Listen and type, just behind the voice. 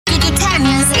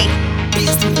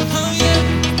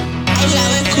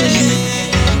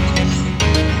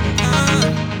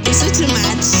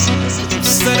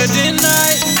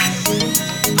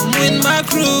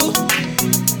crew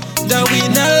that we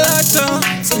not lotto,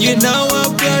 so you know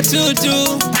what got to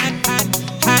do.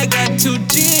 I got 2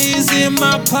 G's in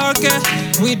my pocket,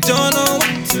 we don't know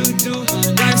what to do.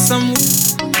 Got some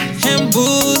and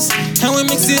booze, and we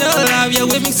mix it all up, yeah,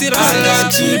 we mix it all up. I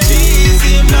got 2 G's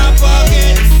in my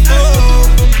pocket, oh,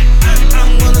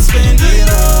 I'm gonna spend it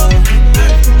all.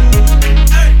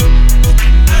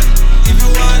 If you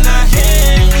wanna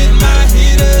hang with my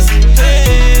hitters,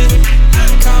 hey,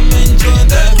 come and join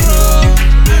the crew.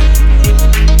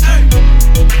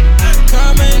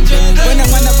 Come and join the crew. When I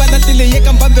wanna till you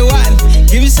can bump one.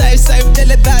 Give me side,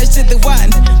 tell it that shit the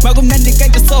one. Magum Nandi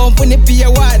get the song for the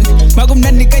P1. Magum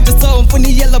Nandi get the song for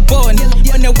the yellow bone.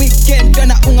 On the weekend,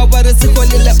 Donna Unga Baras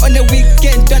Holila. On the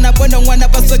weekend, Donna Bona Wana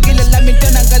Basogila,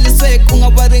 Lamitana Galisway, Unga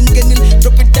Baringanil.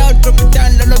 Drop it down,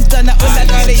 Lolomtana, I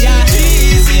got 2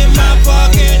 G's in my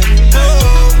pocket,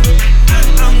 oh,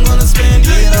 I'm gonna spend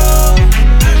it all.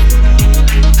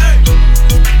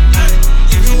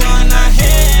 If you wanna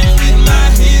hang with my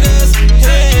hitters,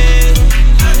 hey,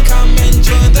 come and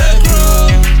join the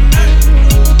crew.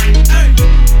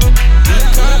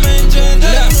 Come and join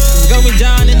the crew. Going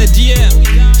down in the DM,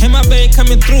 and my babe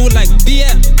coming through like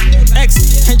beer.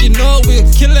 X, and you know we'll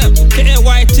kill him.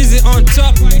 KTY cheesy on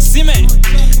top, see me.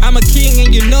 I'm a king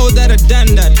and you know that I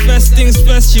done that. First things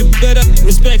first, you better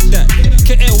respect that.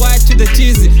 KTY to the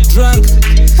cheesy, drunk,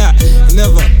 ha,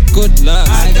 never, good luck.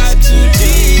 I got 2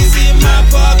 G's in my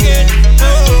pocket,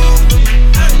 oh,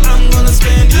 I'm gonna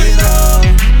spend it all.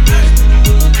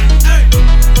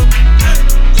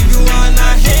 If you wanna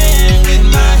hang with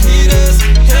my hitters,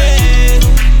 hey,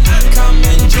 come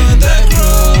and join the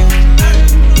crew.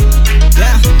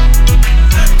 Yeah.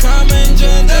 Come and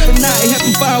join the crew. Now I have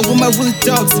far with my wool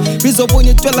dogs. Rizzo when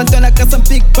you tell and I got some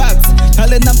big bags.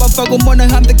 Lale number fago mona,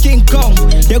 I'm the King Kong.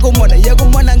 Yago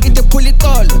mona, get the pulley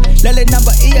call. Lale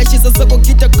number iya, she's a soko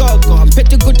kita gogo. I'm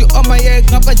petty good to all my egg,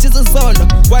 ngapa she's a solo.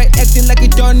 Why acting like you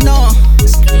don't know?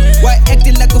 Why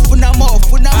acting like a funamo?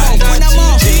 I got 2